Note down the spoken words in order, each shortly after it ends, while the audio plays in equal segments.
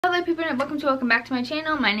Hello people and welcome back to my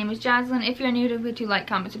channel. My name is Jocelyn. If you're new, don't forget to like,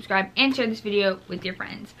 comment, subscribe, and share this video with your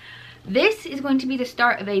friends. This is going to be the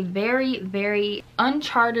start of a very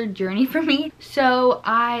uncharted journey for me. So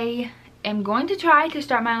I am going to try to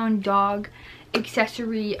start my own dog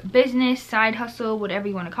accessory business, side hustle, whatever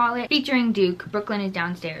you want to call it, featuring Duke. Brooklyn is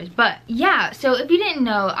downstairs. But yeah, so if you didn't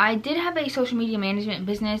know, I did have a social media management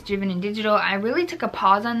business, Driven and Digital. I really took a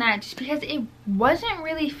pause on that just because it wasn't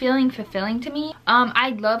really feeling fulfilling to me.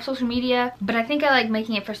 I love social media, but I think I like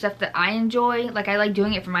making it for stuff that I enjoy. Like I like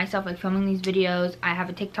doing it for myself, like filming these videos. I have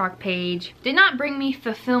a TikTok page. Did not bring me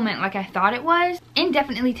fulfillment like I thought it was. And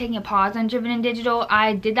definitely taking a pause on Driven and Digital.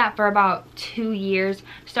 I did that for about 2 years.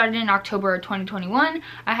 Started in October of 2021.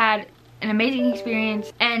 I had an amazing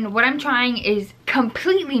experience, and what I'm trying is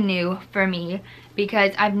completely new for me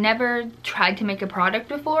because I've never tried to make a product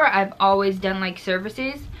before. I've always done like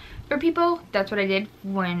services for people. That's what I did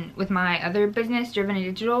with my other business, Driven and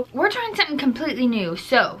Digital. We're trying something completely new.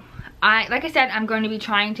 So like I said, I'm going to be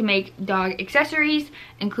trying to make dog accessories,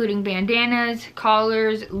 including bandanas,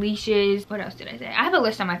 collars, leashes. What else did I say? I have a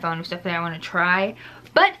list on my phone of stuff that I want to try.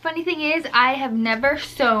 But funny thing is, I have never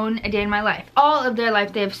sewn a day in my life. All of their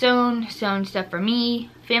life they have sewn stuff for me,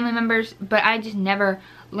 family members, but I just never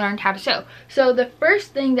learned how to sew. So the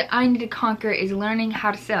first thing that I need to conquer is learning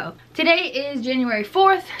how to sew. Today is January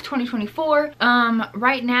 4th, 2024.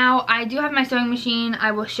 Right now I do have my sewing machine.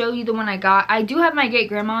 I will show you the one I got. I do have my great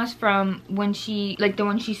grandma's from when she, like the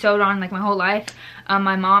one she sewed on like my whole life.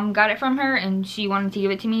 My mom got it from her and she wanted to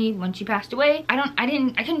give it to me when she passed away.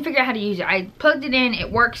 I couldn't figure out how to use it. I plugged it in, it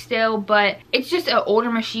works still, but it's just an older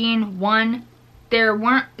machine.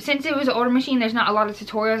 Since it was an older machine, there's not a lot of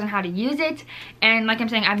tutorials on how to use it. And like I'm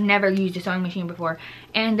saying, I've never used a sewing machine before.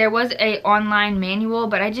 And there was a online manual,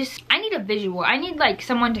 but I need a visual. I need like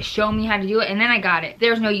someone to show me how to do it, and then I got it.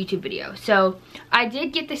 There's no YouTube video. So I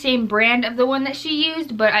did get the same brand of the one that she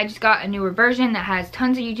used, but I just got a newer version that has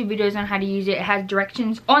tons of YouTube videos on how to use it. It has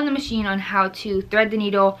directions on the machine on how to thread the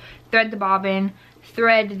needle, thread the bobbin,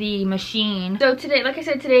 thread the machine. So today, like I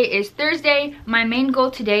said, today is Thursday. My main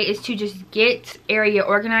goal today is to just get area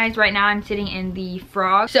organized. Right now I'm sitting in the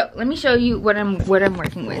Frog. So let me show you what I'm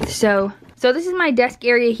working with. So this is my desk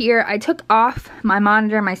area here. I took off my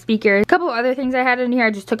monitor, my speakers, a couple other things I had in here I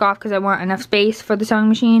just took off because I want enough space for the sewing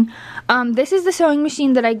machine. This is the sewing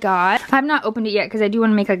machine that I got. I have not opened it yet because I do want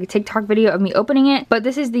to make like a TikTok video of me opening it. But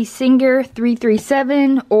this is the Singer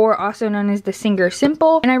 337, or also known as the Singer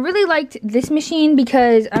Simple. And I really liked this machine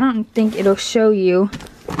because I don't think it'll show you.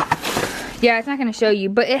 Yeah, it's not going to show you,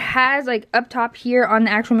 but it has like up top here on the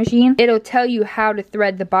actual machine, it'll tell you how to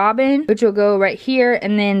thread the bobbin, which will go right here,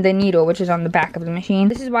 and then the needle, which is on the back of the machine.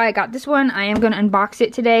 This is why I got this one. I am going to unbox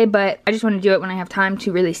it today, but I just want to do it when I have time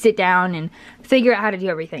to really sit down and figure out how to do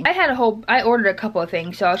everything. I ordered a couple of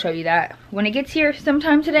things, so I'll show you that when it gets here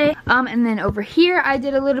sometime today. And then over here, I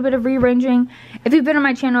did a little bit of rearranging. If you've been on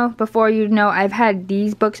my channel before, you know I've had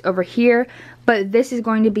these books over here. But this is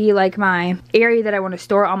going to be like my area that I want to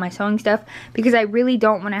store all my sewing stuff because I really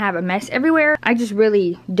don't want to have a mess everywhere. I just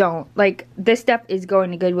really don't. Like, this stuff is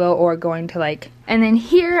going to Goodwill or going to like... And then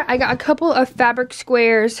here I got a couple of fabric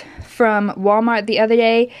squares from Walmart the other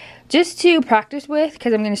day just to practice with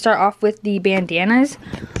because I'm going to start off with the bandanas.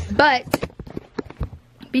 But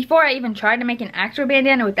before I even try to make an actual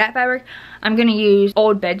bandana with that fabric, I'm going to use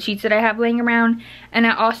old bed sheets that I have laying around. And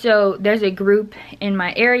there's a group in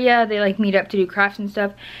my area. They like meet up to do crafts and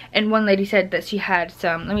stuff. And one lady said that she had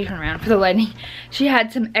some, let me turn around for the lighting. She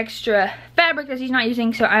had some extra fabric that she's not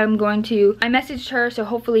using. So I messaged her, so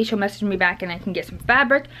hopefully she'll message me back and I can get some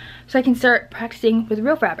fabric so I can start practicing with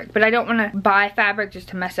real fabric. But I don't want to buy fabric just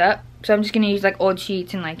to mess up. So I'm just going to use like old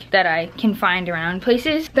sheets and like that I can find around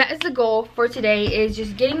places. That is the goal for today, is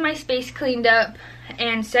just getting my space cleaned up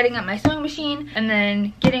and setting up my sewing machine, and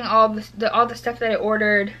then getting all the stuff that I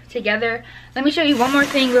ordered together. Let me show you one more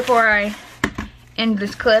thing before I end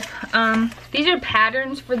this clip. These are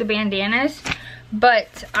patterns for the bandanas,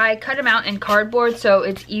 but I cut them out in cardboard so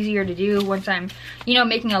it's easier to do once I'm,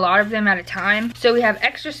 making a lot of them at a time. So we have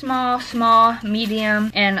extra small, small, medium,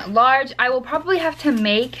 and large. I will probably have to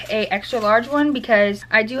make a extra large one because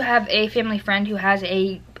I do have a family friend who has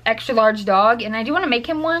a extra large dog, and I do want to make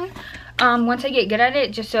him one once I get good at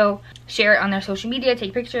it, just so share it on their social media,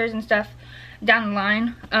 take pictures and stuff down the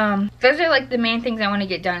line. Those are like the main things I want to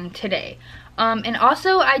get done today. And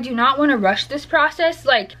also, I do not want to rush this process.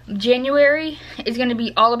 Like, January is going to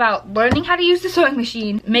be all about learning how to use the sewing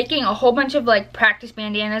machine, making a whole bunch of like practice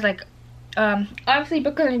bandanas. Like, obviously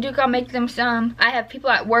Brooklyn and Duke, I'll make them some. I have people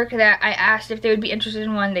at work that I asked if they would be interested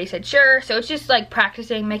in one. They said sure. So it's just like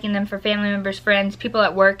practicing, making them for family members, friends, people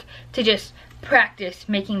at work, to just practice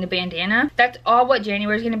making the bandana. That's all what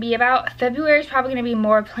January is going to be about. February is probably going to be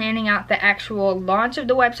more planning out the actual launch of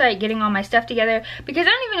the website, getting all my stuff together, because I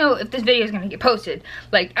don't even know if this video is going to get posted.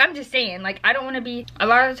 Like, I'm just saying, like, I don't want to be, a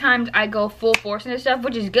lot of the times I go full force into stuff,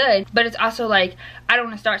 which is good, but it's also like, I don't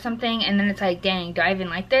want to start something and then it's like, dang, do I even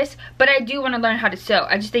like this? But I do want to learn how to sew.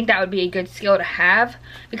 I just think that would be a good skill to have,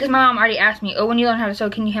 because my mom already asked me, oh, when you learn how to sew,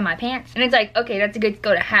 can you hem my pants? And it's like, okay, that's a good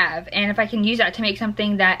skill to have, and if I can use that to make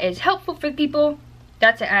something that is helpful for people,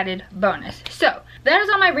 that's an added bonus. So that is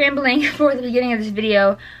all my rambling for the beginning of this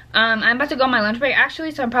video. I'm about to go on my lunch break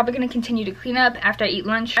actually, so I'm probably going to continue to clean up after I eat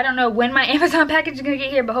lunch. I don't know when my Amazon package is going to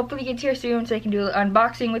get here, but hopefully it gets here soon so I can do an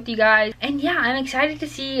unboxing with you guys. And yeah, I'm excited to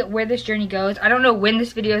see where this journey goes. I don't know when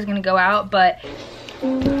this video is going to go out, but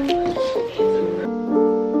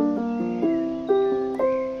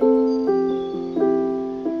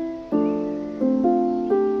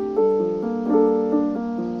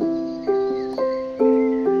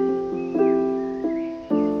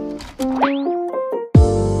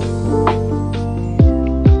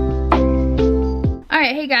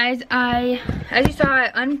hey guys, as you saw,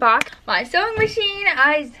 I unboxed my sewing machine.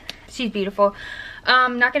 She's beautiful.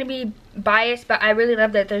 Not gonna be biased, but I really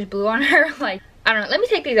love that there's blue on her. Like, I don't know, let me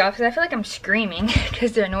take these off because I feel like I'm screaming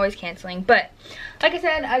because they're noise canceling. But like I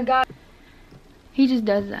said, he just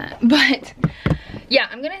does that. But yeah,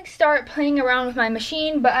 I'm gonna start playing around with my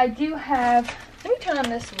machine, but I do have, let me turn on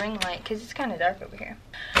this ring light because it's kind of dark over here.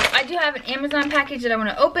 I do have an Amazon package that I want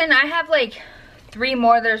to open. I have like 3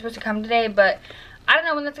 more that are supposed to come today, but I don't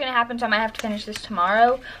know when that's going to happen, so I might have to finish this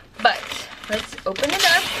tomorrow. But let's open it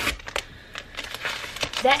up.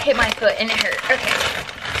 That hit my foot and it hurt. Okay,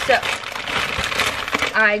 so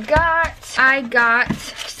I got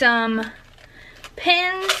some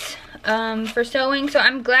pins for sewing. So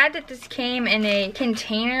I'm glad that this came in a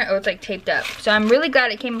container. Oh, it's like taped up. So I'm really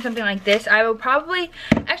glad it came in something like this. I will probably,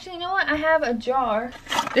 actually, you know what? I have a jar.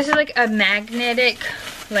 This is like a magnetic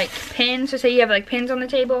like pin. So say you have like pins on the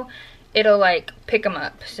table, it'll like pick them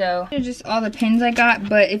up. So these are just all the pins I got,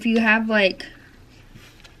 but if you have like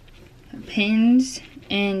pins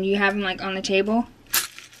and you have them like on the table,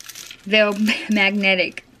 they'll be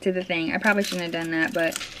magnetic to the thing. I probably shouldn't have done that,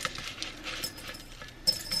 but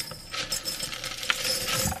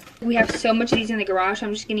we have so much of these in the garage, so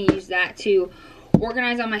I'm just gonna use that to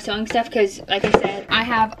organize all my sewing stuff, because like I said, I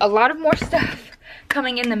have a lot of more stuff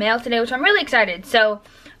coming in the mail today, which I'm really excited. So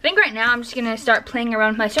I think right now I'm just gonna start playing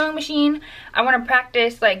around with my sewing machine. I want to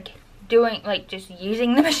practice like doing, like just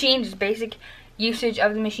using the machine, just basic usage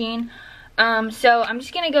of the machine. So I'm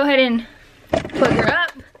just gonna go ahead and plug her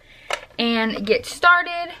up and get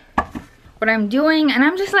started what I'm doing. And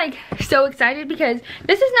I'm just like so excited because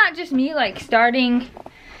this is not just me like starting,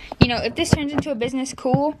 you know, if this turns into a business,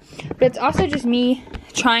 cool, but it's also just me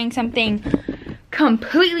trying something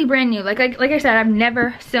completely brand new. Like I said, I've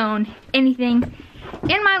never sewn anything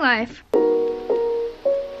in my life.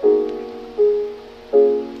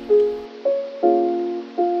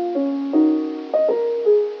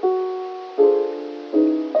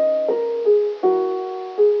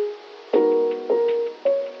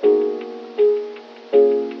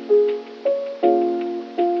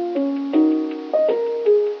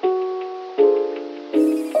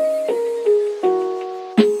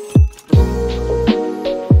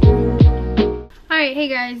 Hey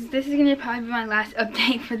guys, this is gonna probably be my last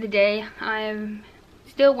update for the day. I'm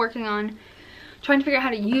still working on trying to figure out how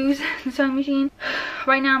to use the sewing machine.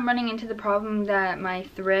 Right now I'm running into the problem that my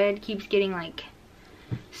thread keeps getting like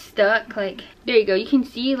stuck. Like, there you go, you can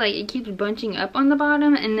see like it keeps bunching up on the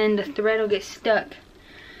bottom and then the thread will get stuck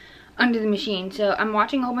under the machine. So I'm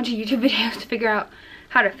watching a whole bunch of YouTube videos to figure out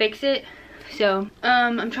how to fix it. So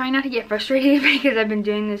I'm trying not to get frustrated because I've been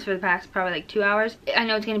doing this for the past probably like 2 hours. I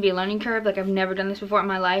know it's going to be a learning curve, like I've never done this before in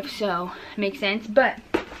my life, so it makes sense. But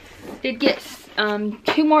did get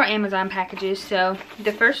 2 more Amazon packages. So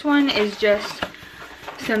the first one is just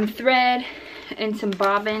some thread and some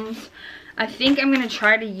bobbins. I think I'm going to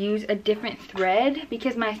try to use a different thread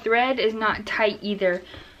because my thread is not tight either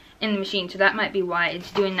in the machine, so that might be why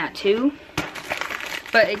it's doing that too.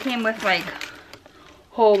 But it came with like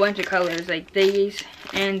whole bunch of colors, like these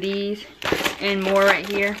and more right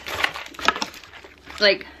here,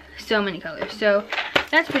 like so many colors. So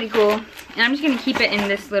that's pretty cool, and I'm just gonna keep it in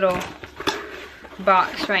this little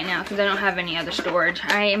box right now because I don't have any other storage.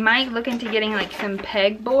 I might look into getting like some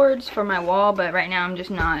peg boards for my wall, but right now I'm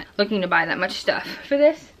just not looking to buy that much stuff for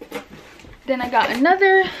this. Then I got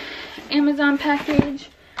another Amazon package.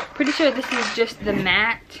 Pretty sure this is just the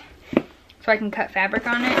mat so I can cut fabric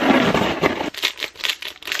on it.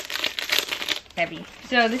 Heavy.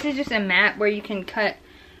 So this is just a mat where you can cut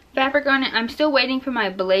fabric on it. I'm still waiting for my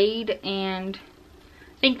blade, and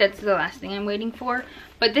I think that's the last thing I'm waiting for.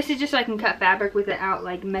 But this is just so I can cut fabric without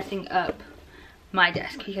like messing up my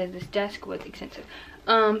desk, because this desk was expensive.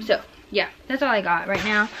 So yeah, that's all I got right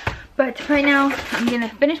now. But right now I'm gonna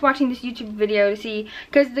finish watching this YouTube video to see,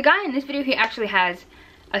 because the guy in this video, he actually has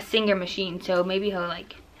a Singer machine, so maybe he'll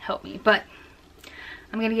like help me. But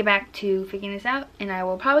I'm gonna get back to figuring this out, and I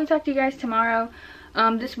will probably talk to you guys tomorrow.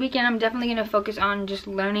 This weekend I'm definitely gonna focus on just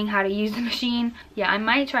learning how to use the machine. Yeah, I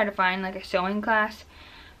might try to find like a sewing class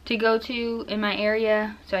to go to in my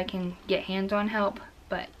area so I can get hands-on help.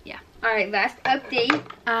 But yeah. Alright, last update.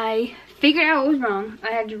 I figured out what was wrong. I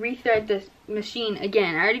had to rethread this machine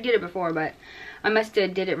again. I already did it before, but I must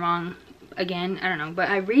have did it wrong again. I don't know, but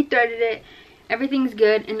I rethreaded it. Everything's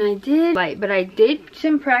good, and I did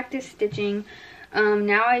some practice stitching.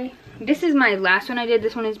 This is my last one I did.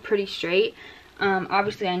 This one is pretty straight.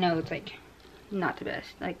 Obviously I know it's like not the best.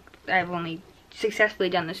 Like, I've only successfully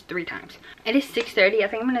done this 3 times. It is 6:30. I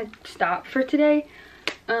think I'm gonna stop for today.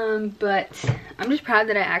 But I'm just proud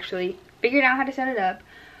that I actually figured out how to set it up.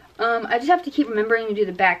 I just have to keep remembering to do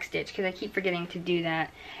the back stitch, because I keep forgetting to do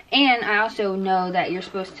that. And I also know that you're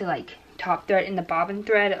supposed to like top thread in the bobbin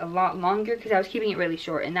thread a lot longer, because I was keeping it really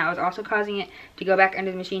short, and that was also causing it to go back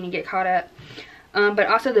under the machine and get caught up. But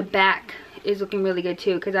also the back is looking really good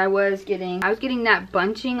too, because I was getting that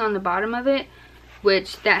bunching on the bottom of it,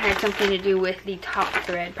 which that had something to do with the top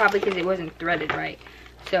thread, probably because it wasn't threaded right,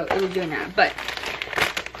 so it was doing that. But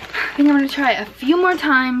I think I'm gonna try a few more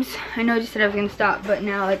times. I know I just said I was gonna stop, but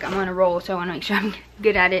now like I'm on a roll, so I want to make sure I'm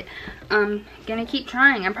good at it. Gonna keep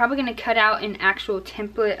trying. I'm probably gonna cut out an actual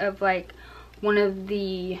template of like one of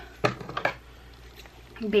the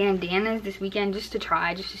bandanas this weekend, just to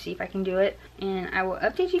try, just to see if I can do it, and I will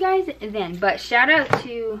update you guys then. But shout out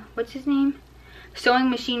to, what's his name, Sewing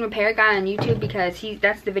Machine Repair Guy on YouTube, because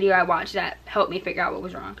that's the video I watched that helped me figure out what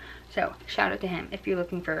was wrong. So shout out to him if you're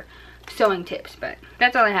looking for sewing tips. But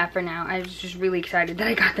that's all I have for now. I was just really excited that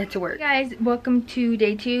I got that to work. Hey guys, welcome to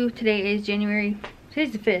day 2. Today is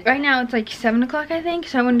today's the 5th. Right now it's like 7 o'clock, I think,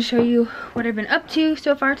 so I wanted to show you what I've been up to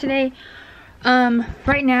so far today.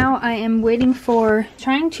 Right now I am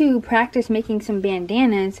trying to practice making some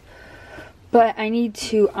bandanas, but I need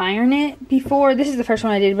to iron it before. This is the first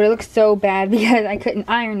one I did, but it looks so bad because I couldn't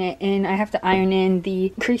iron it, and I have to iron in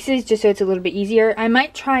the creases just so it's a little bit easier. I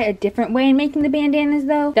might try a different way in making the bandanas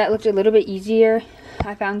though. That looked a little bit easier.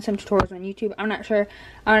 I found some tutorials on YouTube. I'm not sure.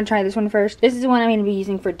 I want to try this one first. This is the one I'm going to be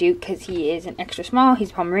using for Duke, because he is an extra small.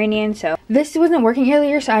 He's Pomeranian, so this wasn't working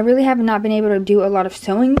earlier, so I really have not been able to do a lot of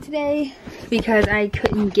sewing today because I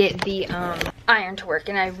couldn't get the iron to work,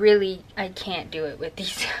 and I can't do it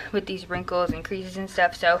with these wrinkles and creases and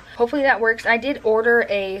stuff. So hopefully that works. I did order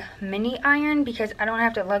a mini iron because I don't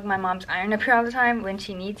have to lug my mom's iron up here all the time when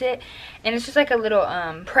she needs it, and it's just like a little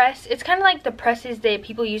press. It's kind of like the presses that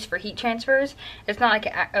people use for heat transfers. It's not like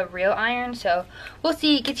a real iron, so we'll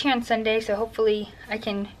see. It gets here on Sunday, so hopefully I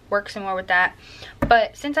can work some more with that.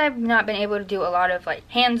 But since I've not been able to do a lot of like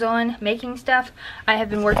hands-on making stuff, I have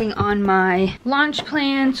been working on my launch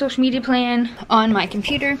plan, social media plan on my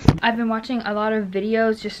computer. I've been watching a lot of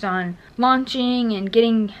videos just on launching and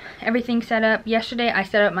getting everything set up. Yesterday I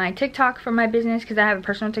set up my TikTok for my business, because I have a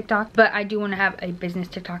personal TikTok, but I do want to have a business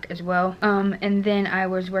TikTok as well. And then I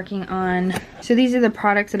was working on, so these are the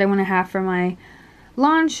products that I want to have for my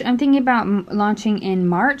launch. I'm thinking about launching in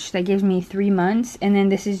March. That gives me 3 months, and then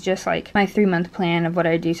this is just like my 3-month plan of what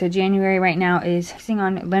I do. So January right now is focusing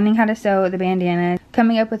on learning how to sew the bandanas,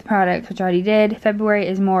 coming up with products, which I already did. February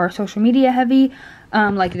is more social media heavy,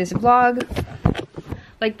 like this vlog.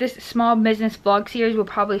 Like this small business vlog series will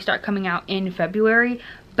probably start coming out in February,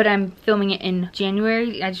 but I'm filming it in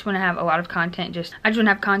January. I just want to have a lot of content. I just want to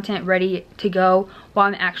have content ready to go while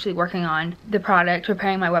I'm actually working on the product,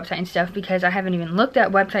 preparing my website and stuff, because I haven't even looked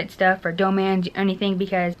at website stuff or domains, anything,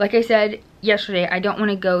 because like I said yesterday, I don't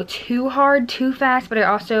want to go too hard, too fast, but I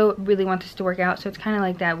also really want this to work out. So it's kind of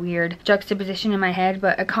like that weird juxtaposition in my head.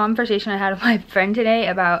 But a conversation I had with my friend today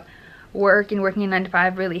about work and working a 9 to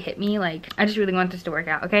 5 really hit me. Like, I just really want this to work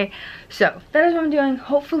out. Okay, so that is what I'm doing.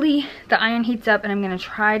 Hopefully the iron heats up, and I'm gonna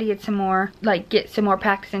try to get some more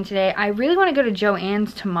practice in today. I really want to go to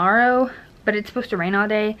Joann's tomorrow, but it's supposed to rain all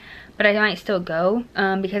day, but I might still go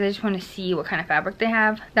because I just want to see what kind of fabric they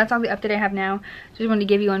have. That's all the update I have now. Just wanted to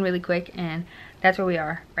give you one really quick, and that's where we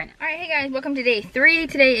are right now. All right, hey guys, welcome to day 3.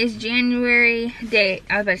 Today is January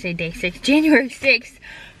 6th.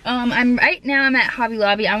 I'm at Hobby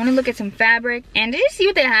Lobby. I want to look at some fabric and just see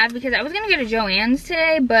what they have, because I was gonna go to Joann's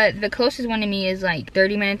today, but the closest one to me is like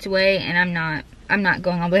 30 minutes away, and I'm not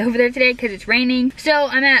going all the way over there today because it's raining. So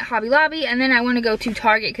I'm at Hobby Lobby, and then I want to go to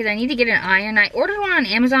Target because I need to get an iron. I ordered one on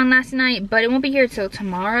Amazon last night, but it won't be here until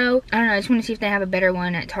tomorrow. I don't know, I just want to see if they have a better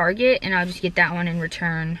one at Target, and I'll just get that one in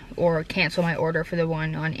return or cancel my order for the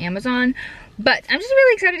one on Amazon. But I'm just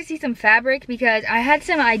really excited to see some fabric because I had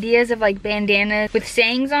some ideas of like bandanas with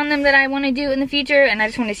sayings on them that I want to do in the future, and I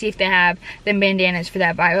just want to see if they have them bandanas for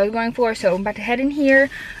that vibe I was going for. So I'm about to head in here.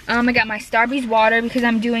 I got my Starbucks water because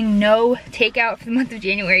I'm doing no takeout for the month of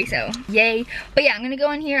January, so yay. But yeah, I'm gonna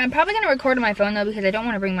go in here. I'm probably gonna record on my phone though because I don't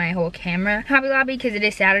want to bring my whole camera Hobby Lobby because it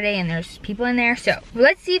is Saturday and there's people in there. So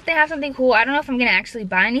let's see if they have something cool. I don't know if I'm gonna actually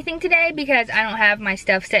buy anything today because I don't have my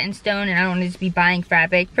stuff set in stone and I don't want to just be buying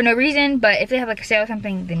fabric for no reason. But if they have like a sale or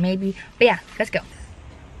something, then maybe. But yeah, let's go.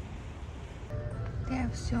 They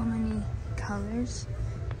have so many colors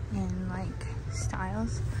and like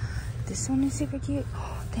styles. This one is super cute.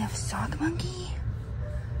 Oh, they have Sock Monkey.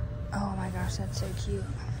 Oh my gosh, that's so cute.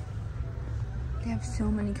 They have so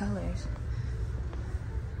many colors.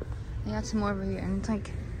 They got some more over here, and it's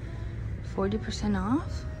like 40%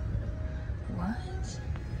 off. What?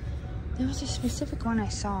 There was a specific one I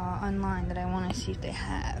saw online that I want to see if they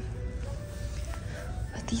have.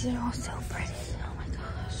 But these are all so pretty. Oh my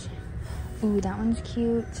gosh. Ooh, that one's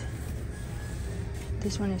cute.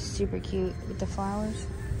 This one is super cute with the flowers.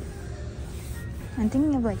 I'm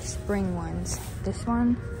thinking of like spring ones. This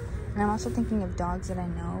one. And I'm also thinking of dogs that I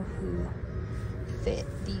know who fit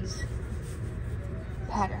these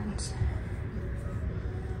patterns.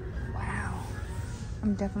 Wow.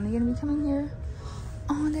 I'm definitely gonna be coming here.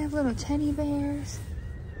 Oh, they have little teddy bears.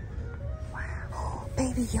 Wow. Oh,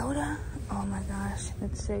 Baby Yoda. Oh my gosh,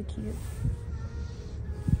 that's so cute.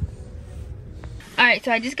 Alright,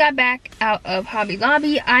 so I just got back out of Hobby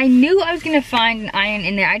Lobby. I knew I was going to find an iron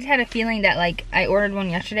in there. I just had a feeling that like I ordered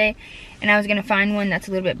one yesterday and I was going to find one that's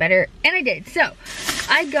a little bit better. And I did. So,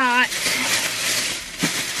 I got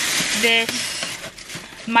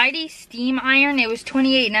this Mighty Steam Iron. It was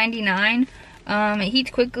 $28.99. It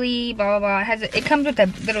heats quickly, blah, blah, blah. It comes with a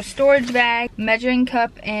little storage bag, measuring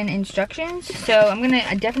cup, and instructions. So I'm going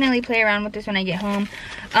to definitely play around with this when I get home.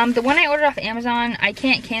 The one I ordered off Amazon, I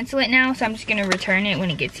can't cancel it now, so I'm just going to return it when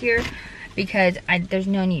it gets here because there's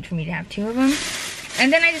no need for me to have two of them.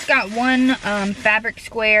 And then I just got one fabric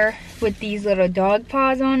square with these little dog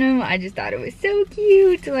paws on them. I just thought it was so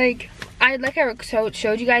cute. Like I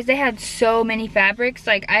showed you guys, they had so many fabrics.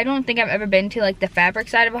 Like, I don't think I've ever been to like the fabric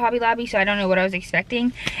side of a Hobby Lobby, so I don't know what I was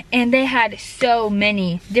expecting. And they had so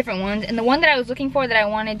many different ones. And the one that I was looking for that I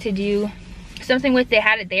wanted to do something with, they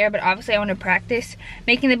had it there, but obviously I want to practice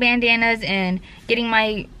making the bandanas and getting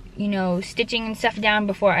my, you know, stitching and stuff down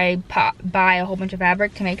before I buy a whole bunch of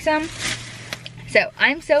fabric to make some. So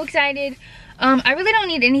I'm so excited. I really don't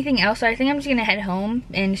need anything else, so I think I'm just gonna head home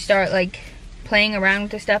and start like playing around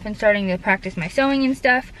with the stuff and starting to practice my sewing and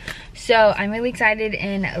stuff. So I'm really excited,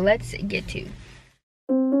 and let's get to.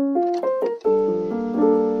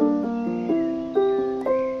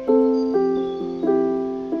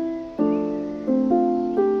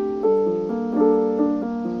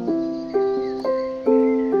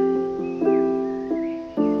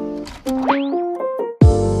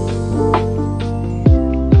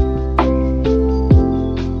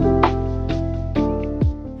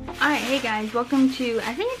 Welcome to,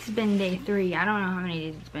 I think it's been day 3. I don't know how many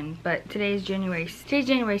days it's been, but today's January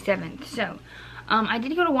 7th. So I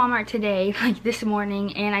did go to Walmart today, like this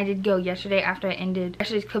morning, and I did go yesterday after I ended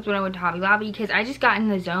yesterday's clips when I went to Hobby Lobby, because I just got in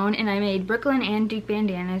the zone and I made Brooklyn and Duke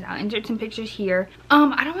bandanas. I'll insert some pictures here.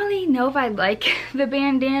 I don't really know if I like the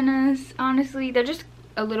bandanas, honestly. They're just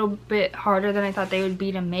a little bit harder than I thought they would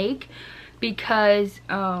be to make, because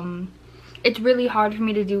it's really hard for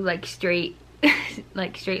me to do like straight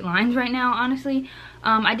lines right now, honestly.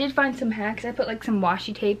 I did find some hacks. I put like some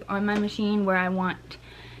washi tape on my machine where I want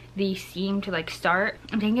the seam to like start.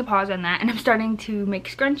 I'm taking a pause on that, and I'm starting to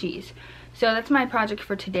make scrunchies. So that's my project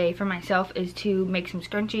for today for myself, is to make some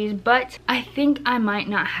scrunchies. But I think I might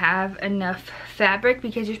not have enough fabric,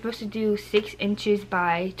 because you're supposed to do 6 inches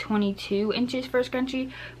by 22 inches for a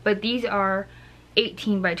scrunchie, but these are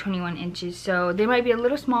 18 by 21 inches, so they might be a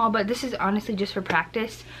little small, but this is honestly just for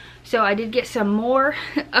practice. So I did get some more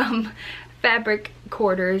fabric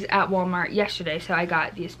quarters at Walmart yesterday. So I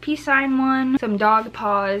got this peace sign one, some dog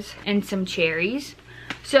paws, and some cherries.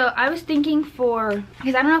 So I was thinking because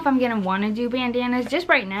I don't know if I'm gonna want to do bandanas just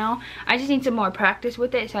right now. I just need some more practice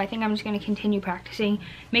with it, so I think I'm just gonna continue practicing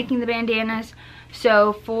making the bandanas.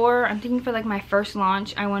 So I'm thinking for like my first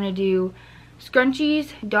launch, I want to do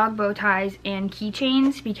scrunchies, dog bow ties, and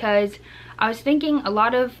keychains, because I was thinking a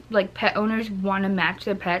lot of like pet owners want to match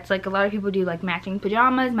their pets. Like a lot of people do like matching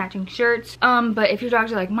pajamas, matching shirts, but if your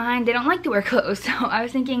dogs are like mine, they don't like to wear clothes. So I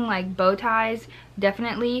was thinking like bow ties,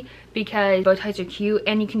 definitely, because bow ties are cute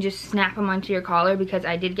and you can just snap them onto your collar, because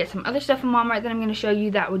I did get some other stuff from Walmart that I'm going to show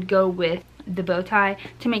you that would go with the bow tie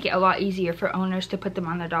to make it a lot easier for owners to put them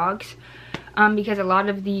on their dogs. Because a lot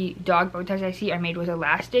of the dog bow ties I see are made with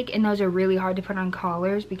elastic, and those are really hard to put on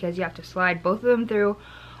collars because you have to slide both of them through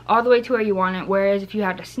all the way to where you want it. Whereas if you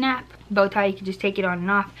had to snap bow tie, you can just take it on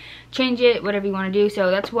and off, change it, whatever you want to do.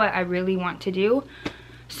 So that's what I really want to do.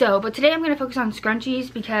 So, but today I'm going to focus on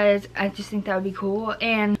scrunchies because I just think that would be cool,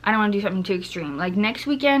 and I don't want to do something too extreme. Like next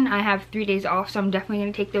weekend I have 3 days off, so I'm definitely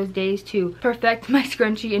going to take those days to perfect my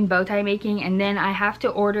scrunchie and bow tie making, and then I have to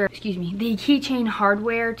order, the keychain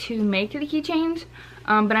hardware to make the keychains.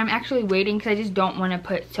 But I'm actually waiting because I just don't want to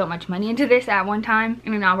put so much money into this at one time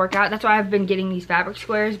and not work out. That's why I've been getting these fabric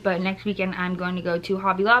squares, but next weekend I'm going to go to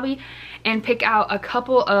Hobby Lobby and pick out a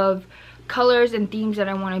couple of colors and themes that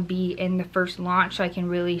I want to be in the first launch so I can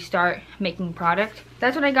really start making product.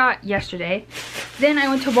 That's what I got yesterday. Then I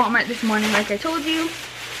went to Walmart this morning, like I told you.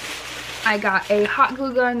 I got a hot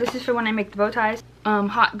glue gun. This is for when I make the bow ties.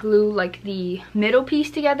 Hot glue like the middle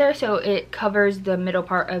piece together so it covers the middle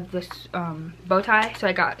part of this bow tie. So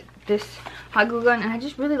I got this hot glue gun, and I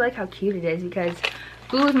just really like how cute it is because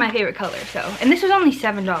blue is my favorite color. So, and this was only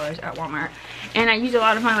 $7 at Walmart, and I used a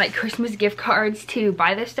lot of my like Christmas gift cards to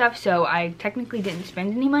buy this stuff, so I technically didn't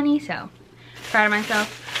spend any money, so proud of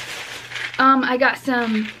myself. I got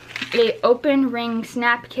a open ring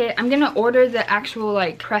snap kit. I'm gonna order the actual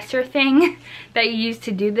like presser thing that you use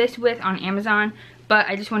to do this with on Amazon, but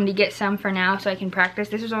I just wanted to get some for now so I can practice.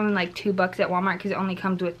 This was only like $2 at Walmart because it only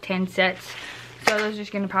comes with 10 sets, so those are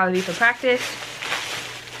just gonna probably be for practice.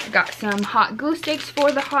 I got some hot glue sticks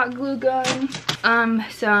for the hot glue gun,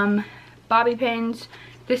 some bobby pins.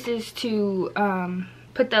 This is to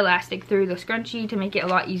put the elastic through the scrunchie to make it a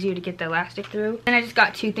lot easier to get the elastic through. And I just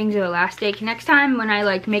got 2 things of elastic. Next time when I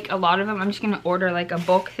like make a lot of them, I'm just gonna order like a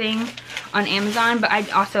bulk thing on Amazon, but I'd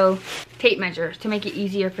also tape measures to make it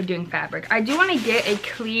easier for doing fabric. I do want to get a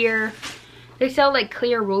clear, they sell like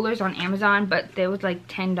clear rulers on Amazon, but they was like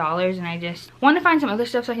 $10, and I just want to find some other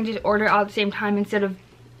stuff so I can just order all at the same time instead of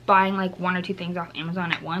buying like 1 or 2 things off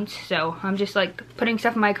Amazon at once. So I'm just like putting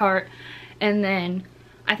stuff in my cart, and then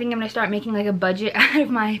I think I'm gonna start making like a budget out of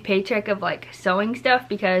my paycheck of like sewing stuff,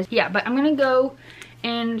 because yeah. But I'm gonna go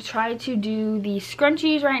and try to do the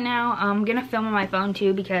scrunchies right now. I'm gonna film on my phone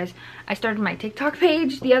too because I started my TikTok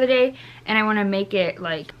page the other day, and I want to make it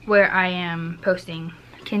like where I am posting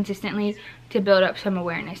consistently to build up some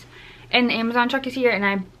awareness. And the Amazon truck is here, and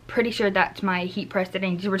I'm pretty sure that's my heat press that I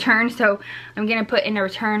need to return, so I'm gonna put in a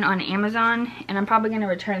return on Amazon, and I'm probably gonna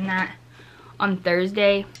return that on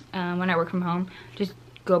Thursday when I work from home. Just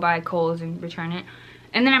go by Kohl's and return it,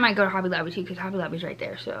 and then I might go to Hobby Lobby too because Hobby Lobby's right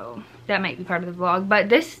there, so that might be part of the vlog. But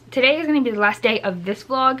today is gonna be the last day of this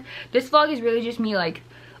vlog. This vlog is really just me like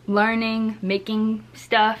learning, making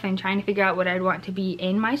stuff, and trying to figure out what I'd want to be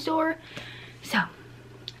in my store. So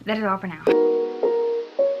that is all for now.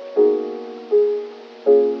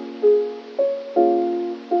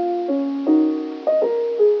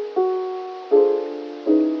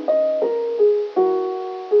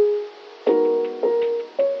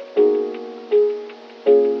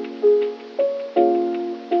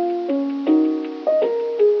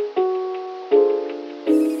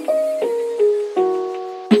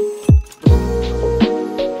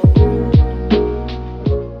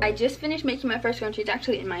 I just finished making my first scrunchie. It's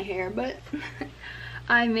actually in my hair, but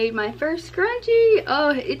I made my first scrunchie. Oh,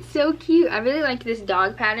 it's so cute. I really like this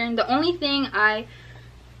dog pattern. The only thing I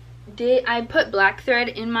put black thread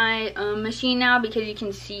in my machine now because you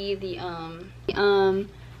can see the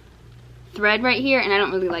thread right here, and I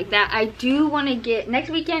don't really like that. I do want to get, next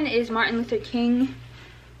weekend is Martin Luther King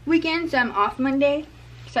weekend, so I'm off Monday.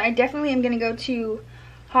 So I definitely am going to go to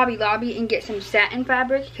Hobby Lobby and get some satin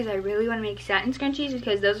fabric because I really want to make satin scrunchies,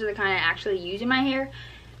 because those are the kind I actually use in my hair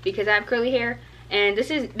because I have curly hair. And this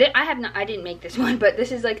is, I didn't make this one, but this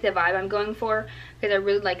is like the vibe I'm going for because I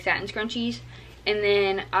really like satin scrunchies. And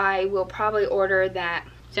then I will probably order that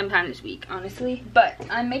sometime this week, honestly. But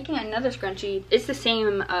I'm making another scrunchie. It's the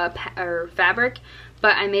same fabric,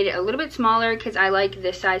 but I made it a little bit smaller because I like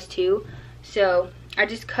this size too. So I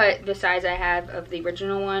just cut the size I have of the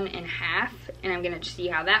original one in half, and I'm gonna just see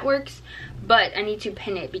how that works. But I need to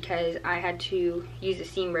pin it because I had to use a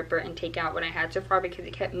seam ripper and take out what I had so far because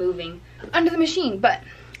it kept moving under the machine. But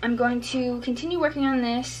I'm going to continue working on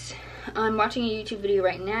this I'm watching a YouTube video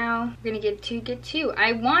right now. I'm gonna get two.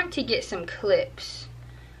 I want to get some clips,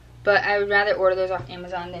 but I would rather order those off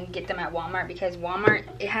Amazon than get them at Walmart, because Walmart,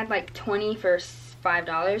 it had like 20 for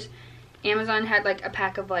 $5. Amazon had like a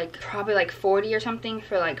pack of like probably like 40 or something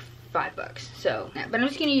for like $5. So yeah, but I'm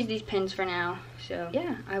just gonna use these pins for now. So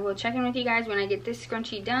yeah, I will check in with you guys when I get this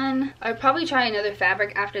scrunchie done. I'll probably try another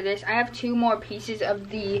fabric after this. I have 2 more pieces of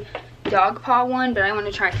the dog paw one, but I want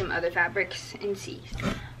to try some other fabrics and see.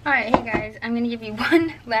 Alright, hey guys, I'm gonna give you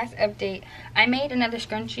one last update. I made another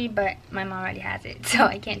scrunchie, but my mom already has it, so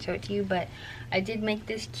I can't show it to you, but I did make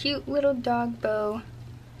this cute little dog bow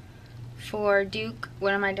for Duke,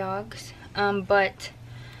 one of my dogs. But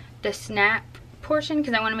the snap portion,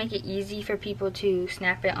 because I want to make it easy for people to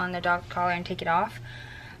snap it on the dog collar and take it off.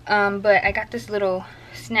 But I got this little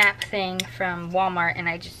snap thing from Walmart, and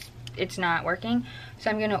it's not working. So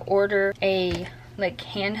I'm gonna order a like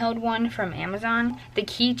handheld one from Amazon. The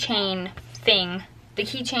keychain thing, the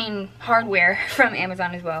keychain hardware from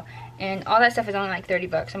Amazon as well. And all that stuff is only like 30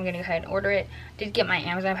 bucks. I'm gonna go ahead and order it. Did get my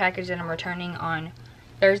Amazon package that I'm returning on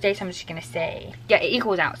Thursday, so I'm just gonna say, yeah, it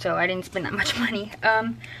equals out, so I didn't spend that much money.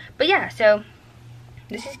 But yeah, so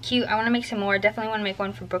this is cute. I want to make some more. Definitely want to make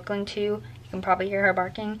one for Brooklyn too. You can probably hear her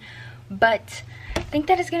barking. But I think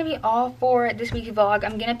that is going to be all for this week's vlog.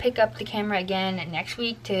 I'm going to pick up the camera again next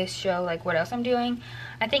week to show like what else I'm doing.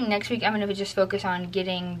 I think next week I'm going to just focus on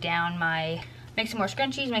getting down make some more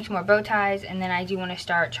scrunchies, make some more bow ties, and then I do want to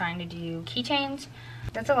start trying to do keychains.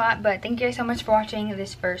 That's a lot, but thank you guys so much for watching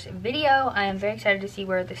this first video. I am very excited to see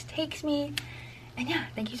where this takes me. And yeah,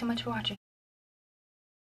 thank you so much for watching.